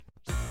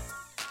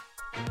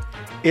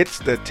It's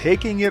the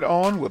Taking It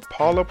On with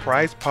Paula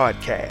Price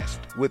podcast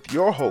with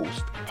your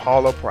host,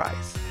 Paula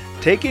Price.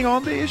 Taking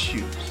on the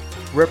issues,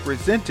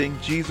 representing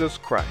Jesus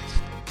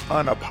Christ,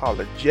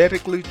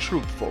 unapologetically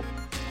truthful,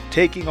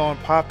 taking on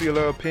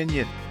popular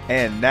opinion,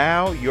 and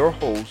now your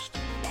host,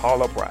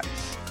 Paula Price.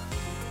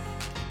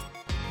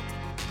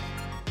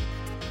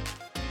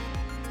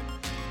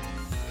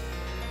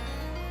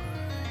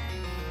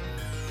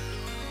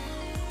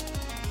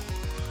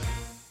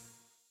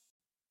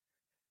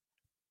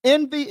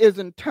 Envy is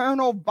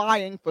internal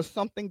vying for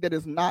something that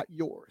is not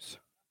yours,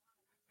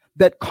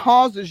 that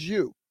causes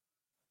you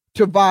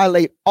to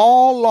violate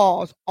all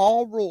laws,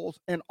 all rules,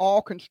 and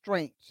all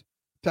constraints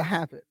to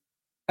have it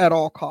at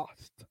all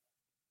costs.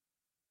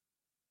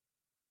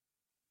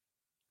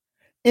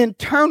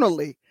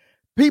 Internally,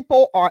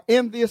 people are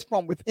envious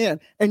from within,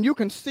 and you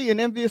can see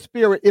an envious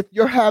spirit. If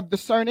you have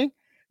discerning,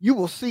 you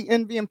will see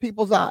envy in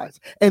people's eyes,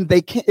 and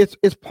they can't.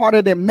 It's part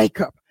of their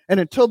makeup. And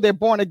until they're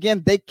born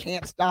again, they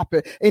can't stop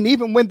it. And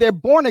even when they're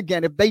born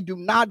again, if they do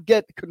not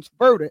get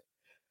converted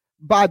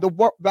by the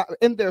work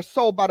in their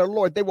soul by the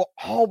Lord, they will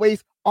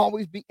always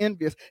be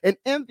envious. And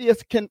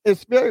envious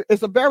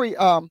is a very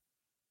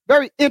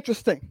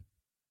interesting.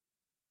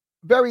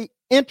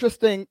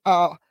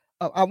 I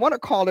want to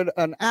call it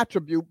an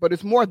attribute, but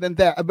it's more than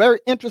that. A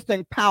very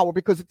interesting power,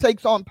 because it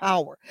takes on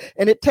power,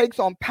 and it takes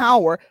on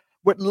power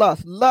with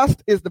lust.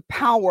 Lust is the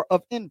power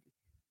of envy.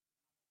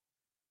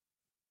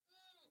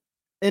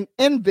 And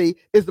envy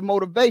is the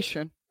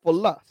motivation for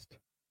lust.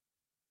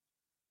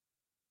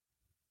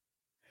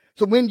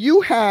 So when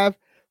you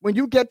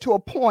get to a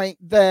point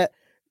that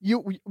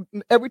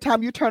every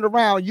time you turn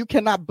around, you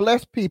cannot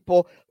bless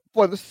people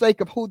for the sake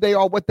of who they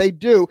are, what they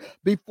do,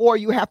 before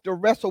you have to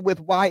wrestle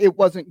with why it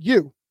wasn't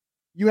you.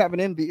 You have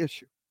an envy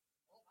issue.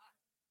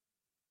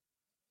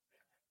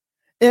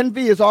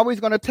 Envy is always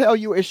going to tell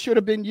you it should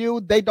have been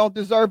you. They don't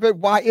deserve it.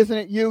 Why isn't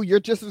it you?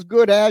 You're just as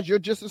good as, you're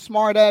just as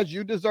smart as,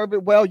 you deserve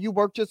it well. You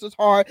work just as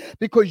hard,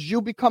 because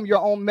you become your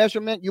own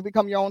measurement. You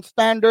become your own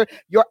standard.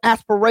 Your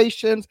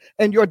aspirations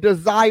and your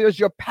desires,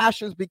 your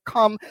passions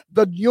become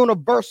the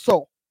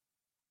universal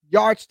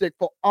yardstick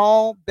for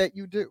all that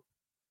you do.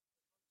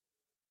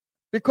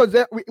 Because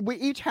we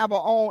each have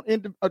our own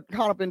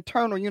kind of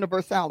internal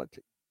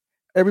universality.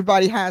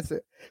 Everybody has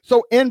it.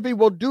 So envy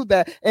will do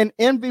that. And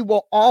envy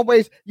will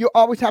you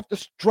always have to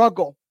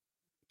struggle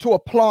to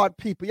applaud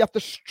people. You have to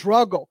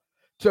struggle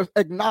to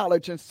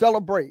acknowledge and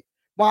celebrate.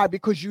 Why?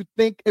 Because you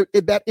think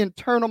that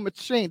internal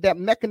machine, that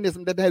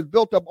mechanism that has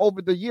built up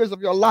over the years of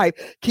your life,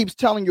 keeps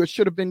telling you it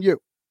should have been you.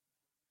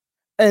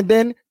 And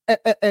then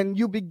and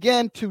you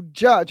begin to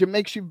judge. It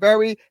makes you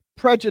very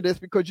prejudiced,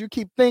 because you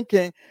keep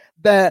thinking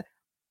that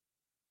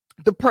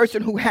the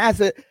person who has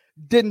it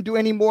didn't do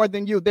any more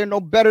than you. They're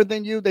no better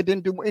than you. They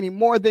didn't do any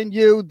more than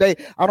you.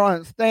 I don't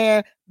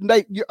understand.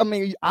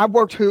 I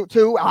worked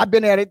too. I've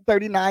been at it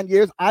 39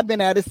 years. I've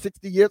been at it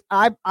 60 years.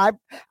 I've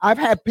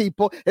had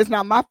people. It's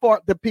not my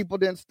fault that people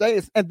didn't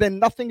stay. And then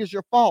nothing is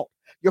your fault.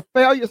 Your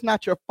failure is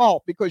not your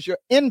fault, because your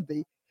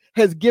envy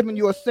has given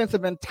you a sense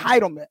of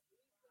entitlement.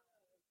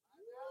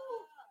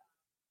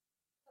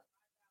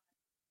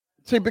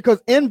 See,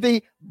 because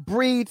envy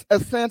breeds a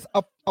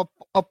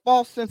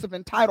false sense of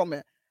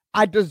entitlement.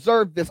 I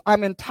deserve this.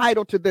 I'm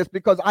entitled to this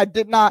because I'm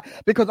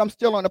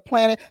still on the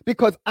planet,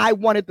 because I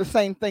wanted the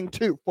same thing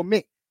too for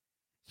me.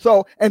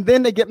 So, and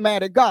then they get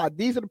mad at God.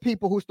 These are the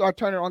people who start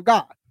turning on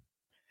God.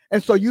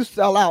 And so you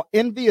sell out.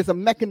 Envy is a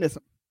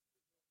mechanism.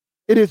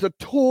 It is a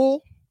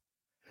tool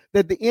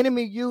that the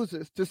enemy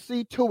uses to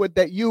see to it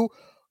that you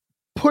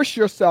push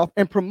yourself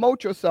and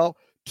promote yourself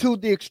to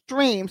the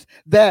extremes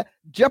that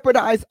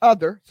jeopardize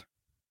others,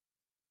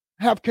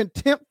 have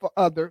contempt for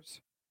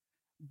others,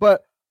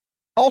 but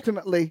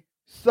ultimately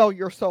sell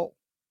your soul.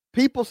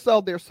 People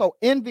sell their soul.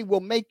 Envy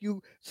will make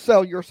you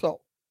sell your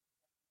soul,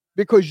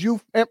 because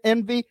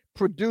envy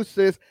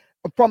produces,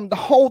 from the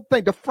whole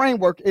thing, the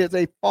framework is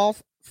a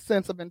false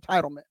sense of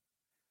entitlement.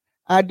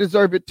 I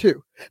deserve it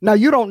too. Now,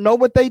 you don't know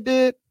what they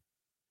did.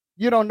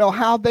 You don't know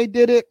how they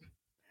did it.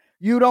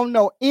 You don't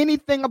know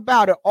anything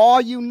about it. All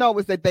you know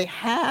is that they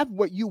have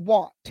what you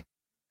want,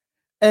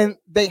 and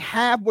they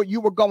have what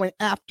you were going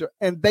after,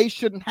 and they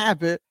shouldn't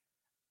have it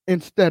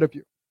instead of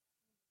you.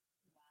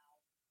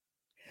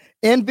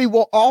 Envy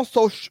will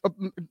also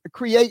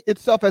create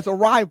itself as a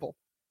rival.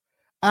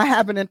 I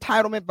have an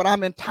entitlement, but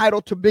I'm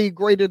entitled to be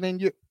greater than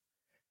you.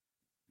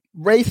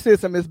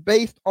 Racism is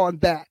based on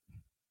that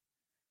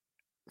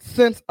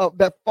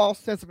false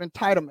sense of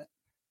entitlement.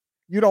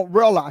 You don't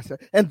realize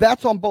it. And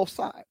that's on both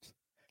sides.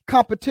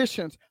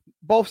 Competitions,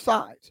 both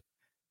sides.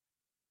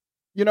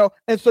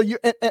 And so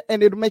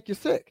and it'll make you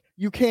sick.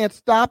 You can't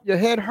stop. Your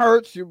head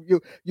hurts.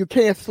 You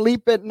can't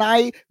sleep at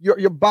night.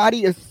 Your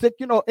body is sick.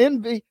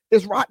 Envy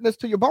is rottenness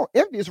to your bone.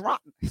 Envy is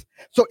rottenness.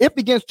 So it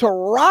begins to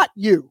rot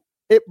you.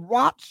 It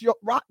rots your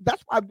rot.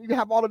 That's why you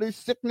have all of these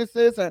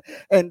sicknesses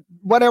and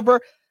whatever.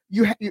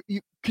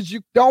 Because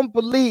you don't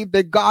believe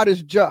that God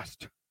is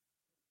just.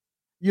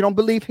 You don't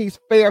believe he's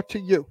fair to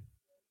you,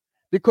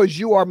 because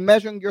you are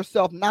measuring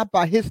yourself not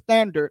by his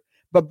standard,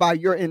 but by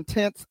your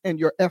intents and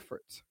your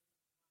efforts.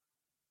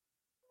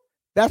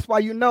 That's why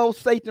you know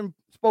Satan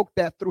spoke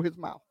that through his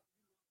mouth.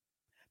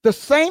 The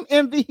same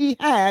envy he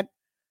had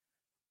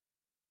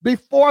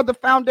before the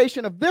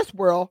foundation of this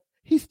world,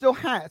 he still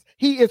has.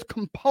 He is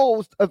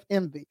composed of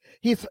envy.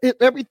 He's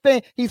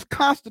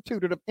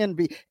constituted of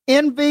envy.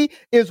 Envy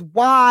is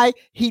why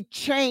he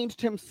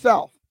changed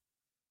himself.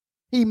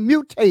 He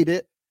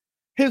mutated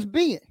his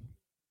being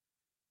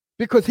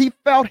because he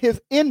felt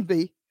his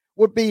envy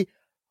would be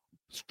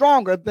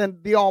stronger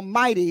than the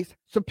Almighty's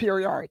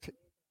superiority.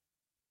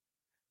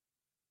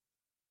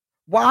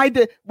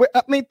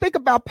 Think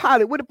about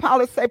Pilate. What did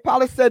Pilate say?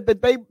 Pilate said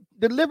that they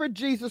delivered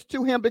Jesus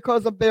to him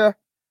because of their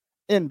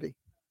envy.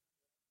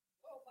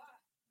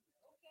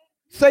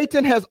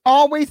 Satan has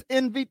always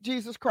envied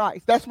Jesus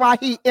Christ. That's why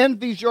he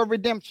envies your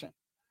redemption.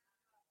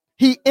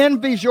 He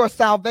envies your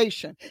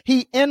salvation.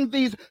 He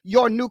envies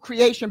your new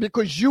creation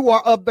because you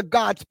are of the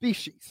God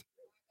species.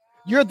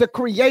 You're the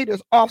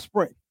Creator's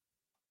offspring.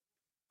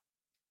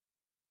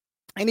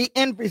 And he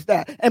envies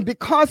that. And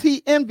because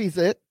he envies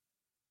it,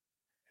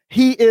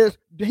 he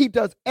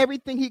does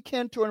everything he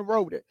can to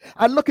erode it.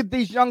 I look at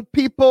these young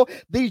people,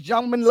 these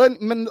young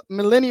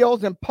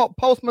millennials and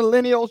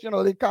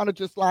post-millennials, they kind of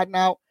just sliding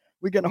out.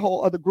 We get a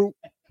whole other group.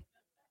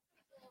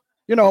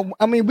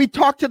 We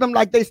talk to them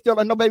like they still,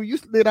 no, baby, you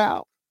slid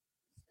out.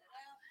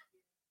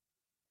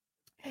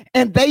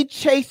 And they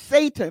chase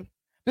Satan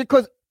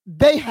because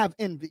they have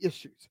envy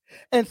issues.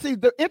 And see,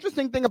 the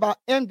interesting thing about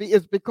envy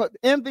is because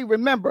envy,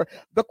 remember,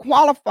 the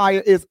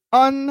qualifier is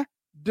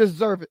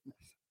undeservedness.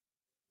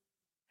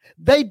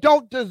 They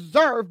don't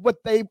deserve what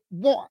they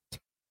want.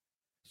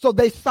 So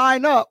they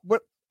sign up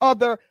with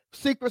other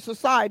secret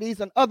societies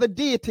and other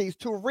deities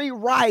to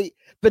rewrite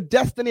the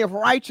destiny of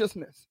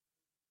righteousness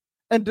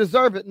and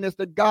deservedness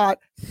that God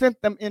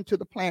sent them into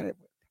the planet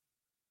with.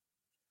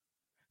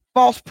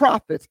 False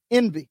prophets,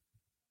 envy.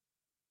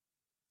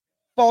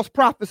 False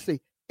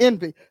prophecy,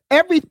 envy.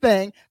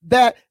 Everything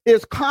that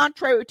is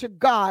contrary to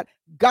God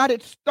got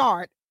its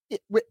start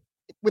with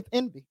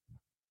envy.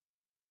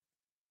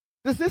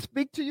 Does this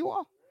speak to you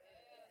all?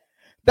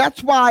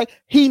 That's why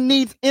he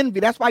needs envy.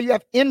 That's why you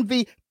have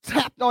envy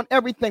tapped on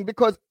everything,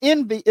 because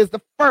envy is the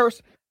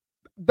first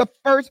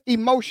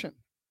emotion,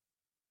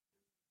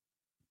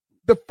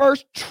 the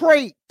first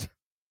trait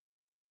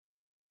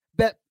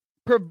that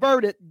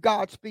perverted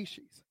God's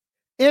species.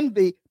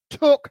 Envy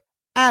took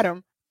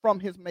Adam from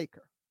his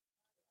maker.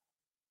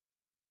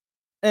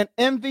 And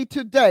envy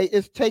today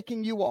is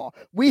taking you all.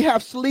 We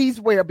have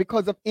sleazeware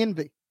because of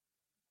envy.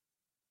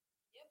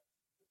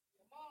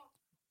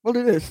 Well,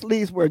 it is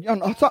sleazeware.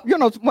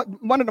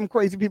 One of them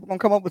crazy people gonna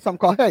come up with something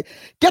called, "Hey,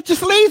 get your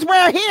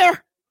sleazeware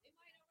here,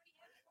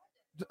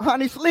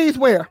 honey."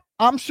 Sleazeware.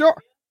 I'm sure.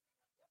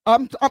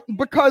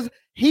 Because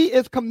he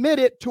is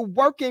committed to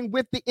working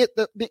with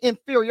the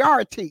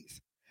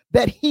inferiorities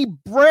that he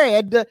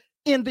bred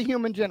in the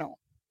human genome.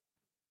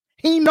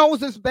 He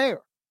knows it's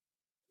there.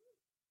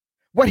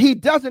 What he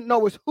doesn't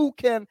know is who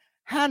can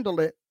handle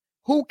it,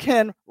 who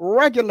can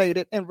regulate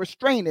it and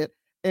restrain it,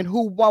 and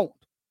who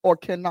won't or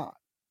cannot.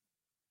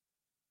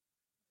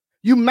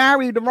 You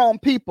marry the wrong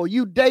people.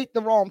 You date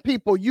the wrong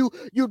people.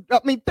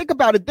 Think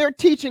about it. They're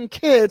teaching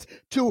kids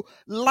to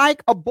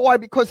like a boy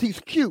because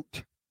he's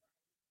cute.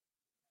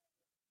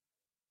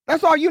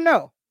 That's all you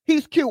know.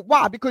 He's cute.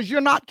 Why? Because you're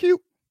not cute.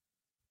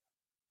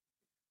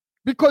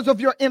 Because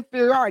of your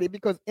inferiority.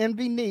 Because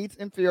envy needs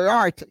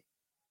inferiority.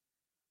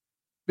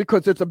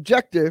 Because its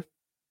objective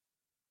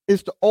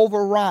is to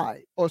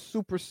override or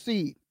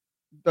supersede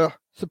the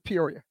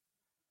superior.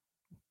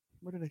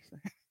 What did they say?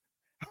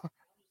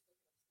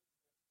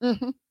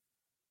 Mm-hmm.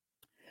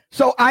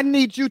 So I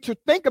need you to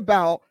think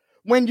about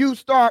when you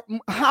start,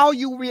 how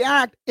you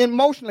react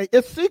emotionally.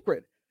 It's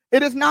secret.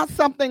 It is not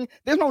something,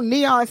 there's no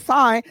neon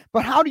sign,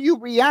 but how do you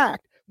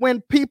react when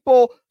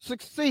people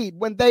succeed,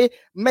 when they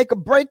make a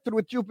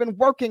breakthrough that you've been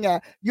working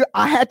at?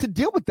 I had to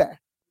deal with that.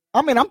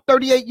 I'm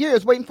 38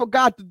 years waiting for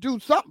God to do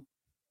something.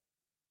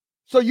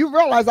 So you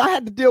realize I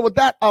had to deal with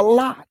that a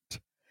lot.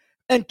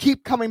 And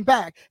keep coming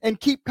back,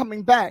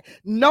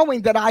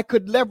 knowing that I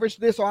could leverage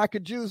this or I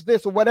could use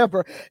this or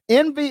whatever.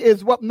 Envy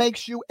is what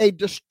makes you a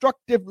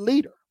destructive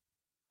leader,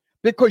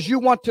 because you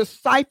want to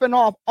siphon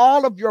off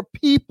all of your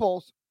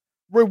people's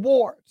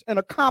rewards and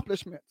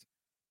accomplishments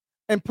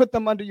and put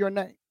them under your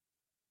name.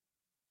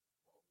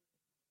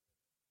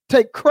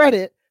 Take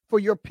credit for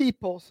your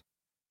people's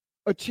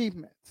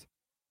achievements.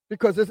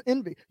 Because it's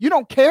envy. You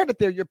don't care that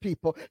they're your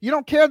people. You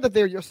don't care that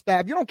they're your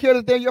staff. You don't care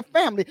that they're your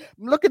family.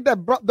 Look at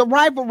the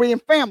rivalry in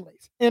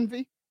families.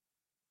 Envy.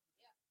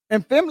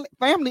 And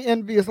family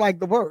envy is like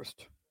the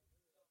worst.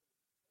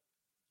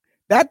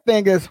 That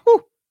thing is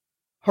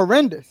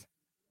horrendous.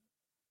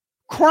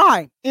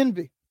 Crime,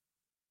 envy.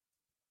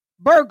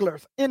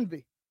 Burglars,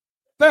 envy.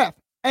 Theft,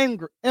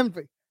 anger,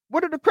 envy.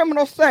 What do the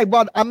criminals say?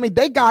 Well,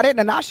 they got it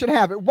and I should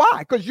have it. Why?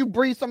 Because you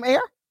breathe some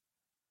air?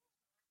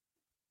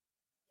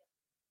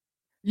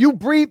 You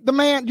breathe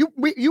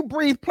you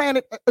breathe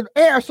planet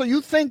air, so you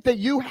think that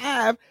you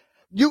have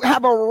You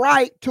have a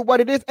right to what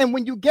it is. And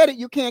when you get it,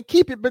 you can't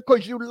keep it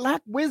because you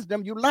lack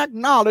wisdom, you lack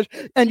knowledge,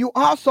 and you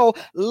also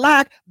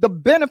lack the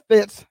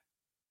benefits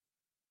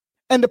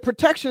and the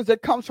protections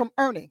that comes from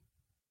earning.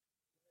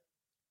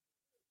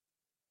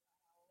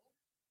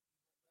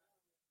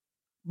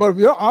 But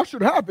yeah, I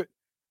should have it.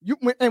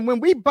 And when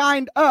we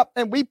bind up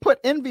and we put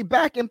envy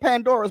back in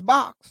Pandora's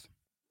box,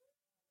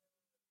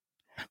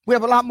 we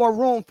have a lot more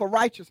room for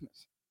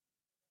righteousness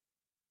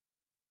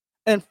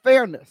and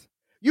fairness.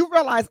 You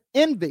realize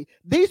envy.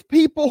 These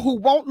people who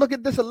won't look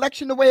at this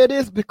election the way it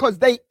is because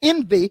they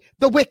envy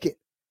the wicked.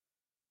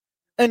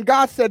 And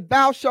God said,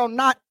 thou shalt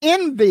not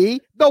envy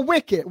the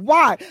wicked.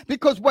 Why?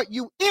 Because what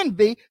you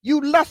envy,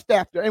 you lust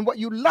after. And what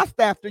you lust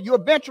after, you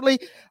eventually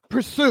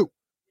pursue.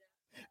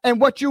 And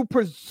what you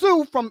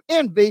pursue from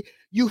envy,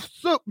 you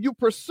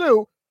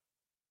pursue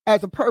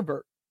as a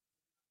pervert.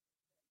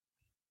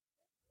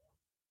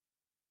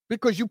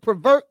 Because you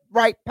pervert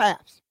right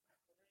paths.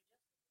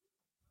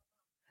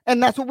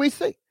 And that's what we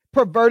see.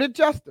 Perverted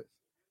justice.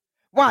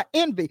 Why?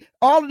 Envy.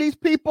 All of these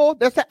people,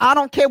 they say, I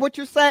don't care what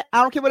you say.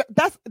 I don't care what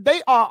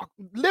they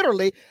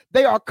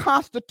are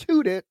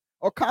constituted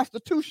or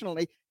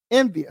constitutionally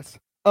envious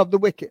of the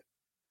wicked.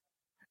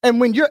 And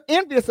when you're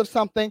envious of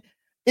something,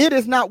 it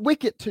is not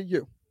wicked to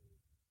you.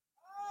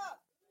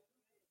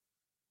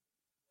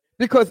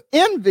 Because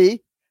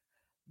envy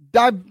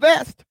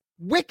divests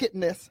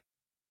wickedness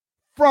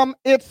from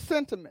its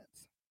sentiments.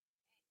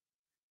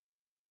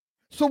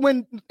 So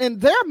when in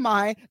their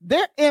mind,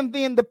 they're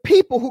envying the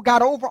people who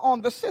got over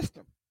on the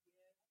system.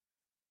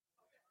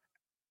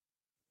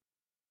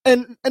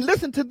 And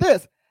listen to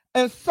this.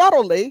 And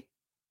subtly,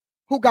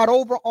 who got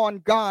over on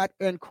God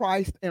and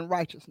Christ and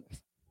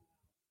righteousness.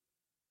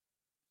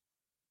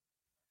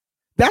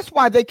 That's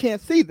why they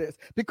can't see this,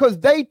 because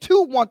they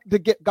too want to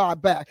get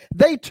God back.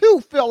 They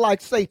too feel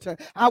like Satan.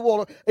 I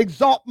will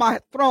exalt my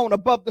throne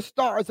above the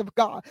stars of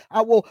God.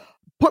 I will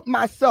put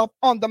myself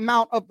on the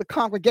mount of the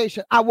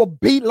congregation. I will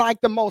be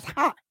like the Most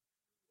High.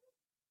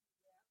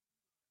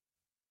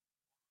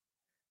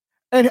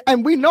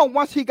 And we know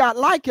once he got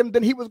like him,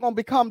 then he was going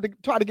to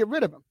try to get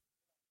rid of him.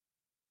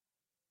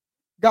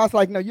 God's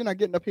like, no, you're not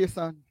getting up here,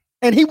 son.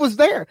 And he was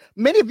there.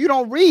 Many of you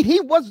don't read.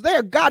 He was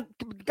there. God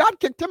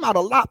kicked him out a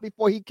lot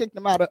before he kicked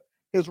him out of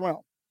his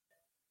realm.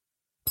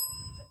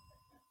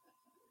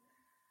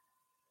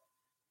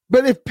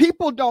 But if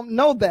people don't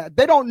know that,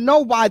 they don't know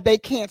why they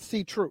can't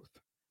see truth.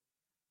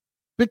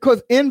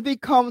 Because envy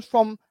comes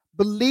from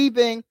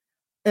believing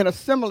and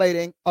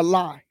assimilating a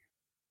lie.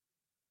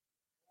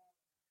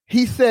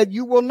 He said,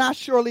 you will not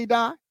surely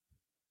die.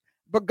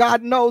 But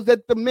God knows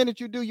that the minute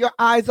you do, your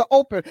eyes are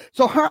open.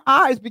 So her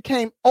eyes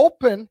became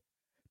open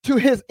to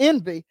his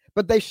envy,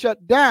 but they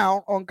shut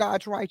down on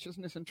God's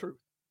righteousness and truth.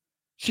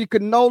 She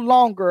could no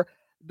longer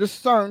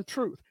discern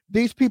truth.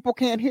 These people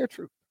can't hear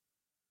truth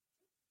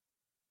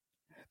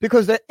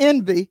because their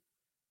envy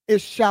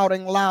is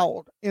shouting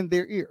loud in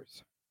their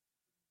ears.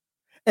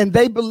 And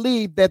they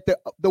believe that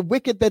the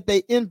wicked that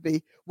they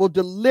envy will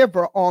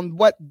deliver on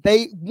what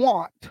they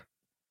want,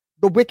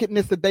 the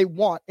wickedness that they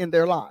want in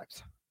their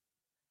lives.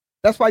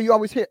 That's why you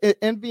always hear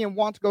envy and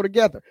want to go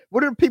together.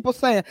 What are people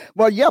saying?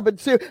 Well, yeah, but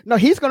see, no,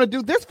 he's going to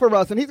do this for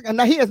us. And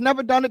he has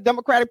never done it.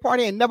 Democratic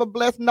Party ain't never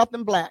blessed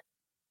nothing black.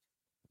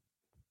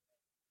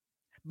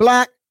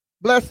 Black,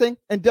 blessing,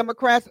 and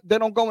Democrats, they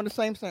don't go in the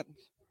same sentence.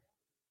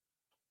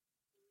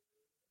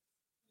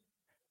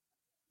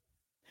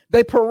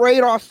 They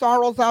parade our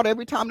sorrows out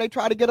every time they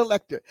try to get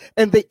elected.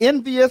 And the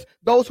envious,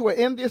 those who are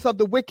envious of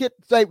the wicked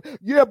say,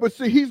 yeah, but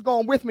see, he's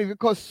going with me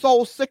because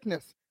soul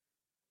sickness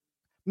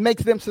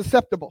makes them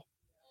susceptible.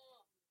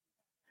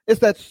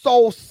 It's that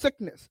soul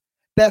sickness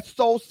that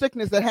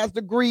has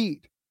the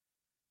greed,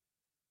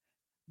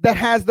 that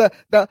has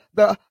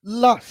the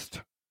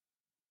lust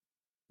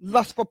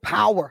for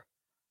power,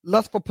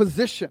 lust for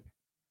position.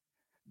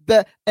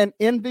 And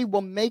envy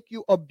will make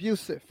you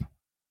abusive.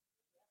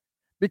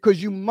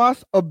 Because you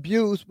must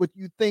abuse what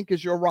you think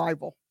is your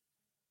rival.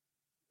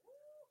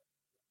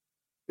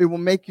 It will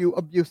make you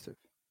abusive.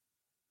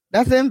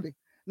 That's envy.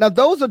 Now,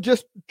 those are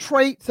just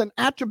traits and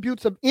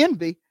attributes of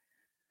envy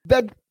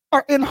that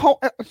are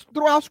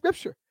throughout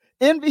Scripture.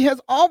 Envy has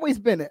always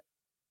been it.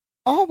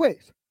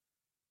 Always.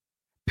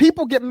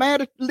 People get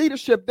mad at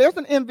leadership. There's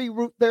an envy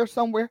root there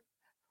somewhere.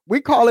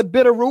 We call it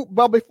bitter root,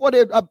 but before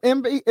there's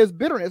envy is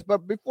bitterness.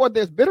 But before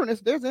there's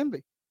bitterness, there's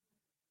envy.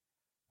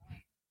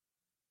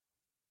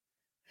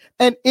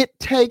 And it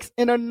takes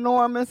an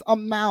enormous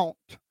amount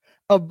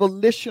of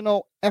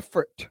volitional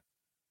effort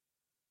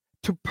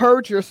to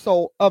purge your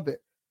soul of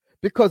it.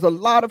 Because a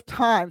lot of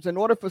times, in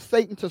order for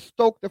Satan to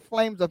stoke the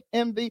flames of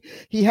envy,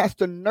 he has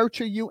to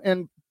nurture you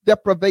in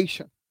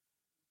deprivation,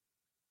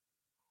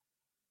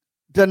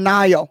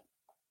 denial,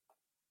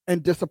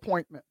 and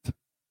disappointment.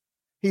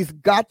 He's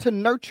got to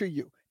nurture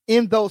you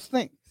in those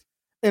things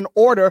in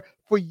order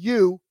for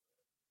you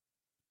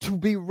to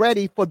be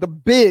ready for the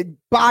big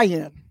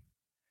buy-in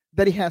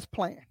that he has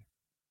planned.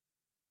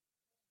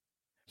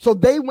 So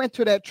they went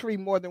to that tree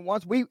more than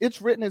once.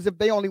 It's written as if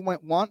they only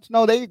went once.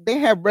 No, they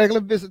had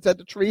regular visits at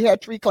the tree,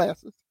 had tree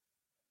classes.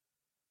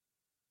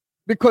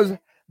 because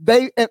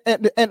they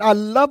and I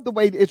love the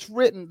way it's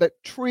written, the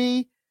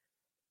tree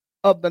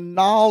of the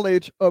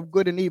knowledge of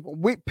good and evil.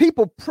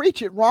 People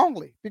preach it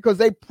wrongly because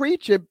they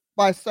preach it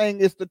by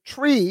saying it's the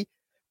tree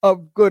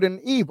of good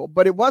and evil,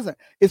 but it wasn't.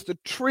 It's the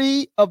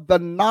tree of the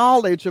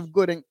knowledge of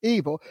good and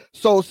evil.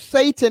 So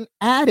Satan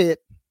added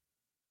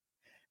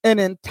an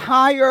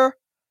entire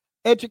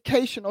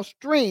educational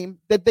stream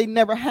that they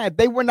never had.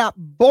 They were not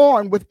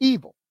born with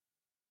evil.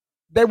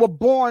 They were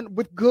born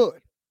with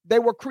good. They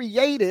were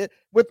created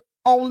with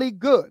only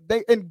good.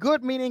 And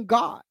good meaning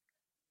God.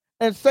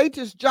 And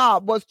Satan's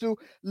job was to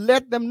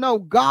let them know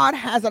God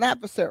has an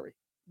adversary.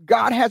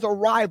 God has a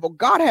rival.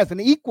 God has an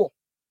equal.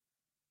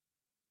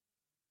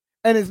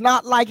 And it's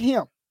not like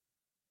him.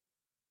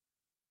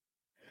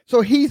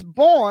 So he's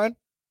born,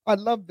 I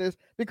love this,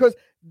 because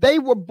they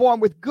were born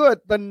with good.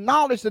 The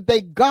knowledge that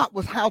they got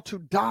was how to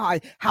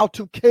die, how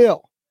to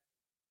kill,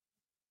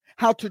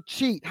 how to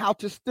cheat, how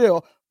to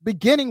steal,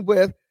 beginning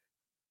with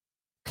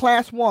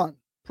class 1,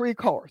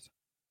 pre-course,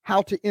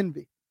 how to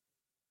envy.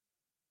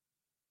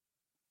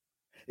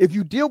 If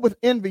you deal with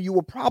envy, you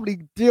will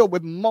probably deal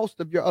with most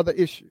of your other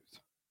issues,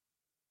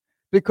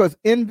 because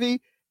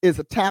envy is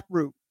a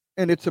taproot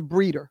and it's a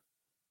breeder.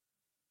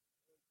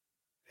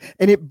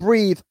 And it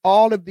breeds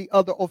all of the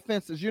other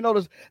offenses. You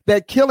notice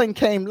that killing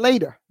came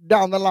later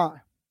down the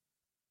line,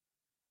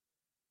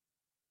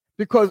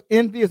 because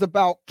envy is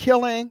about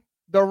killing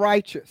the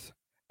righteous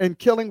and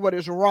killing what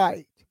is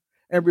right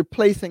and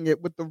replacing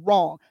it with the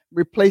wrong,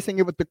 replacing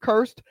it with the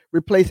cursed,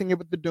 replacing it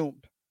with the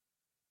doomed.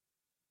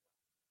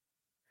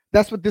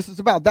 That's what this is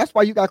about. That's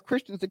why you got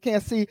Christians that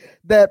can't see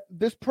that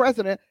this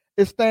president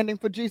is standing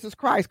for Jesus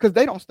Christ, because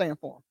they don't stand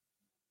for him.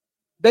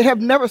 They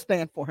have never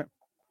stand for him.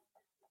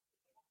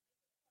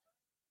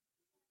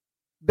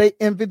 They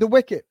envy the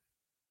wicked.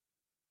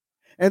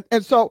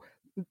 And so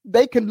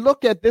they can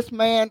look at this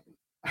man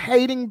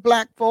hating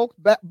black folks.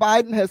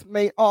 Biden has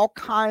made all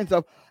kinds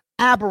of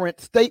aberrant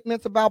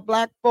statements about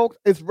black folks.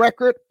 It's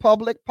record,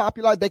 public,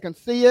 popular. They can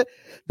see it.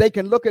 They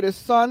can look at his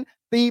son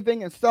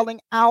thieving and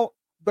selling out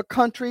the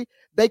country.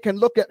 They can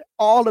look at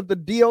all of the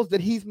deals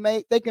that he's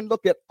made. They can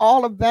look at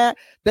all of that.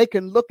 They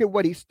can look at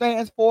what he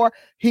stands for.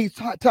 He's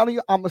telling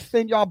you, I'm going to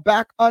send y'all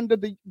back under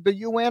the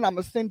UN. I'm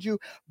going to send you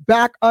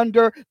back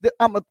under,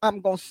 I'm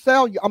going to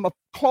sell you. I'm going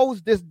to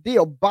close this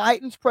deal.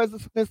 Biden's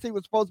presidency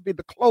was supposed to be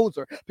the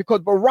closer,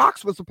 because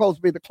Barack's was supposed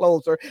to be the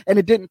closer, and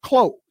it didn't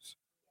close.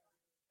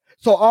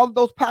 So all of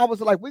those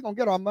powers are like, we're going to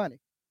get our money.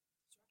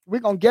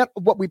 We're going to get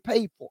what we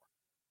paid for.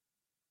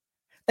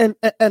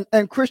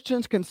 And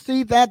Christians can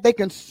see that. They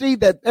can see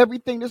that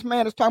everything this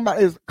man is talking about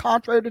is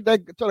contrary to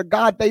the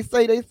God they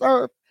say they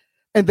serve,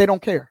 and they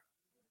don't care.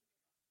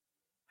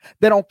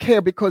 They don't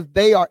care because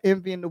they are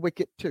envying the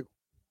wicked too.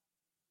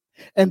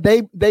 And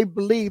they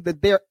believe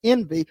that their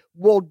envy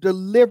will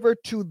deliver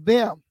to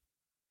them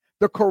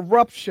the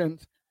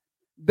corruptions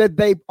that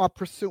they are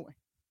pursuing.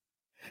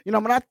 You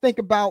know, when I think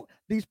about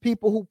these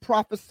people who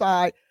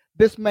prophesied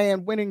this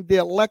man winning the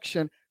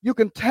election, you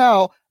can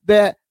tell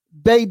that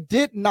they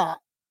did not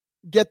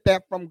get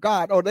that from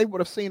God, or they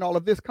would have seen all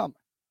of this coming.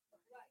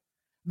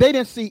 They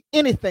didn't see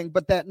anything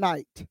but that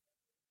night.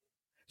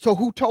 So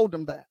who told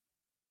them that?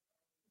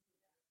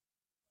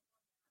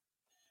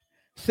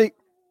 See,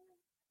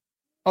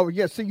 oh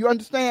yeah, see, you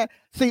understand?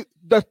 See,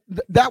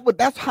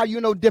 that's how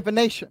you know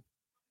divination.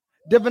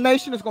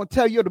 Divination is going to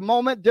tell you the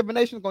moment.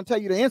 Divination is going to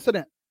tell you the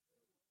incident.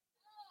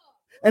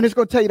 And it's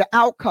going to tell you the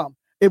outcome.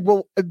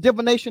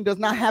 Divination does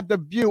not have the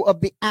view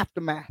of the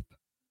aftermath.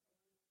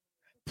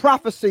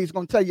 Prophecy is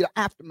going to tell you the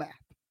aftermath.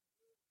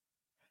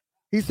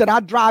 He said, I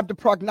drive the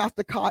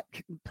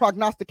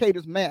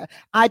prognosticators mad.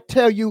 I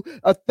tell you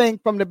a thing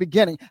from the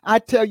beginning. I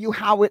tell you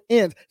how it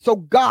ends. So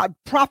God,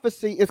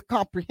 prophecy is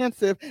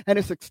comprehensive and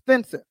it's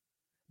extensive.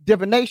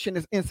 Divination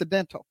is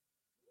incidental.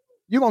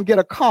 You're going to get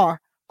a car,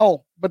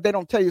 but they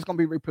don't tell you it's going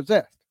to be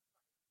repossessed.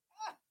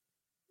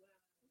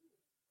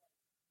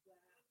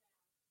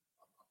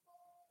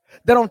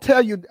 They don't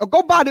tell you,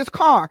 go buy this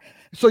car.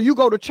 So you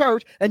go to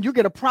church and you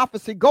get a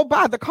prophecy, go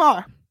buy the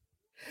car.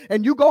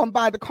 And you go and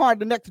buy the car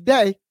the next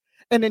day,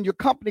 and then your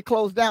company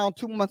closed down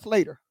 2 months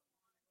later.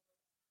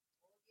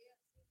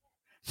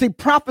 See,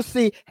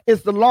 prophecy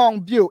is the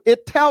long view.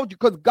 It tells you,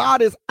 because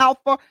God is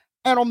Alpha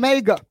and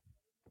Omega.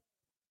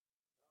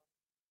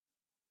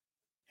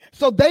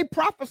 So they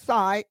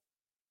prophesied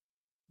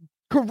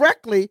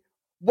correctly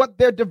what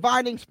their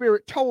divining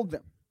spirit told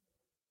them.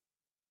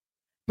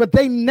 But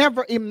they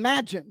never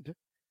imagined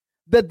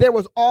that there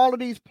was all of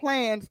these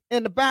plans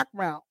in the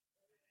background,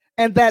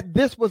 and that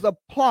this was a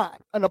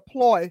plot and a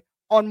ploy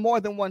on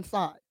more than one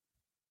side.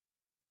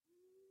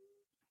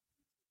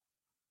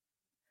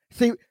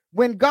 See,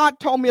 when God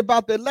told me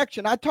about the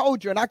election, I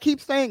told you, and I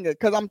keep saying it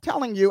because I'm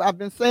telling you, I've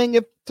been saying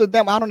it to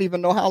them. I don't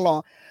even know how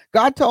long.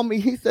 God told me,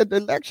 he said, the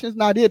election's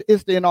not it,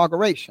 it's the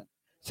inauguration.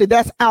 See,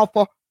 that's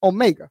Alpha,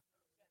 Omega.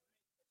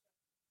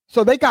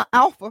 So they got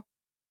Alpha,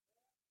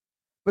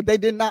 but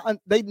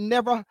they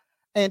never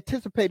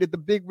anticipated the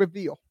big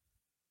reveal.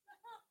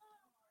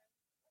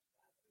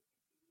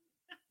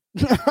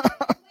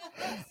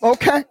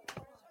 Okay.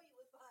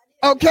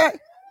 Okay?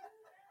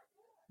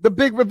 The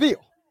big reveal.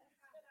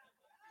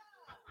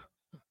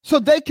 So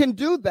they can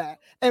do that.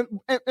 And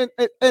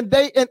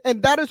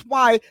that is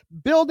why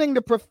building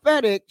the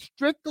prophetic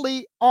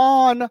strictly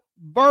on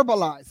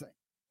verbalizing,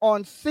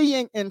 on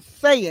seeing and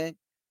saying,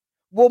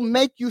 will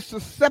make you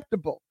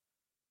susceptible.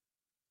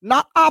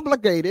 Not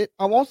obligated,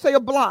 I won't say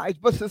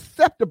obliged, but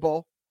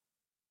susceptible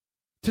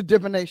to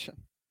divination,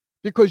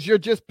 because you're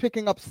just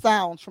picking up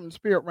sounds from the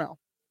spirit realm.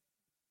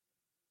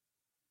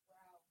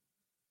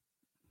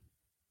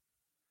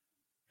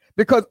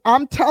 Because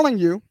I'm telling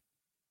you,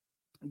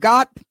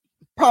 God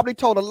probably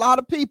told a lot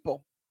of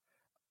people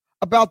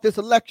about this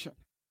election.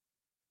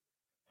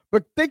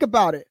 But think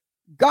about it.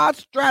 God's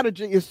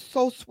strategy is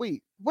so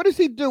sweet. What does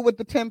he do with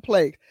the 10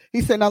 plagues?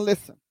 He said, now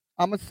listen,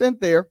 I'm going to send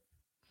there,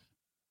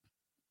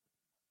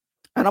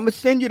 and I'm going to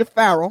send you to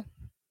Pharaoh,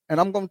 and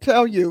I'm going to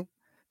tell you,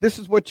 this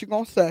is what you're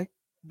going to say.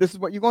 This is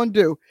what you're going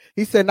to do.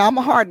 He said, now I'm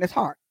going to harden his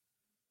heart,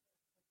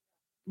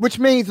 which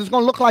means it's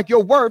going to look like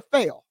your word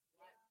failed.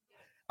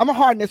 I'm going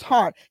to harden his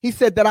heart. He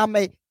said that I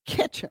may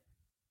catch him.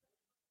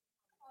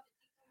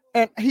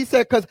 And he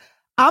said, because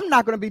I'm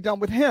not going to be done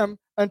with him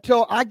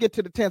until I get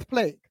to the 10th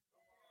plague.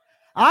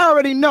 I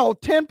already know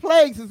 10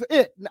 plagues is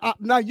it.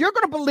 Now you're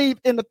going to believe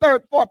in the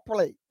third, fourth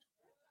plague.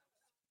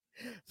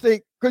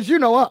 See, because you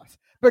know us.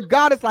 But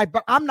God is like,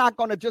 but I'm not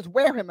going to just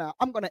wear him out.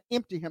 I'm going to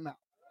empty him out.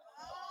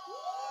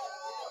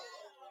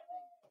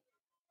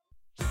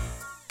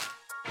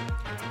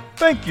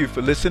 Thank you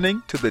for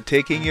listening to the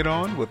Taking It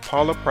On with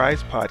Paula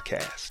Price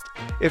podcast.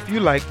 If you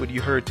like what you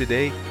heard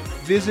today,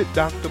 visit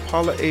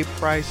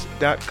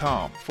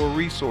drpaulaaprice.com for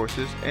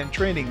resources and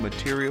training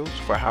materials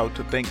for how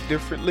to think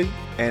differently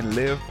and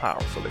live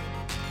powerfully.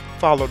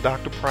 Follow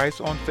Dr.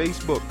 Price on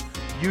Facebook,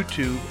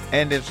 YouTube,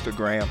 and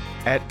Instagram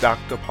at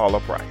Dr.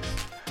 Paula Price.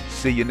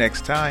 See you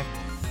next time.